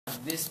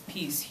this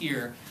piece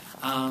here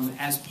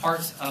as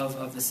part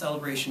of the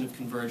celebration of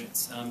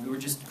convergence. We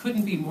just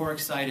couldn't be more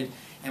excited,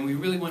 and we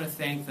really want to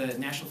thank the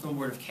National Film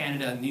Board of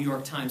Canada, New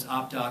York Times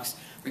OpDocs,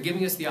 for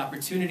giving us the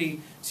opportunity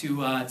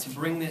to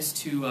bring this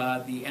to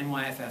the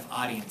NYFF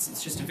audience.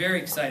 It's just a very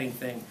exciting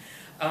thing.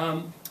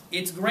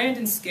 It's grand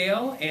in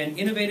scale and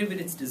innovative in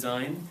its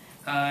design,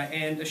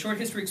 and A Short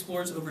History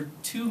explores over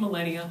 2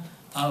 millennia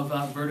of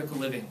vertical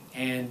living.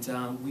 And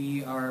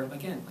we are,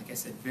 again, like I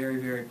said, very,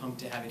 very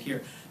pumped to have it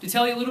here. To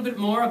tell you a little bit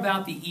more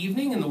about the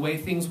evening and the way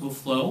things will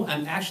flow,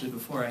 and actually,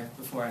 before I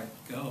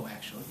go,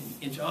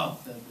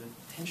 the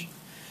tension.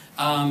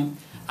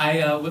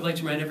 I would like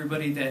to remind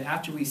everybody that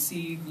after we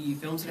see the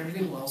films and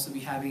everything, we'll also be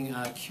having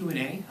a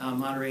Q&A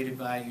moderated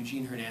by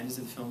Eugene Hernandez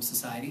of the Film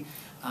Society.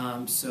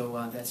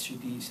 So that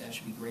should be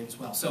great as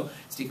well. So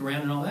stick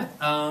around and all that.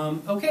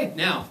 Okay,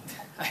 now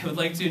I would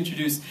like to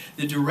introduce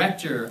the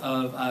director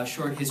of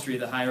Short History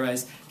of the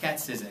High-Rise, Kat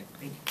Cizek.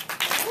 Thank you.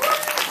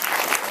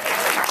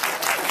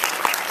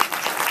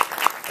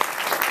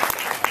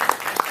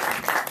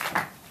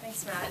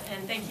 Thanks, Matt,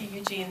 and thank you,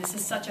 Eugene. This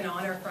is such an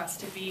honor for us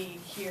to be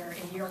here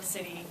in New York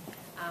City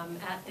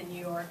at the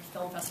New York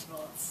Film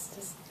Festival. It's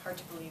just hard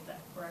to believe that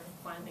we're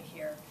finally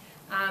here.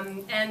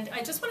 And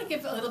I just want to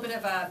give a little bit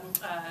of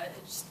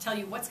just tell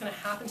you what's going to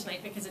happen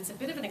tonight, because it's a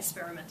bit of an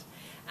experiment.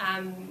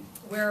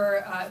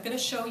 We're going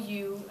to show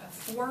you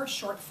 4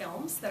 short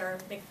films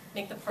that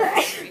make the part of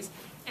the series,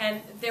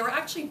 and they were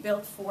actually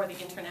built for the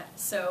internet.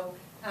 So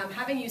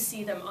having you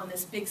see them on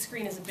this big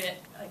screen is a bit,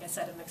 like I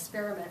said, an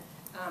experiment.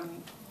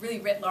 Really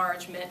writ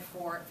large, meant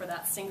for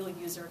that single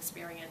user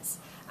experience.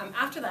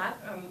 After that,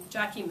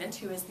 Jackie Mint,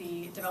 who is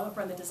the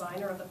developer and the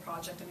designer of the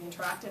project and the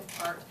interactive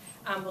part,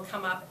 will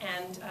come up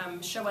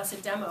and show us a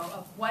demo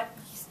of what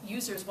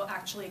users will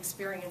actually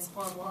experience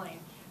online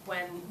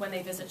when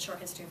they visit Short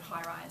History of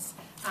High-Rise.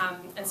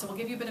 And so we'll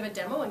give you a bit of a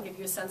demo and give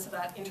you a sense of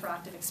that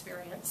interactive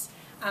experience.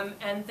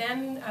 And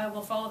then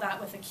we'll follow that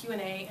with a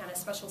Q&A and a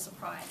special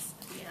surprise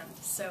at the end.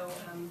 So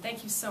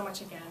thank you so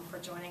much again for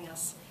joining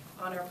us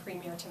on our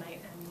premiere tonight,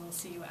 and we'll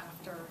see you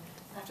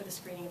after the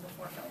screening of the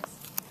 4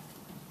 films.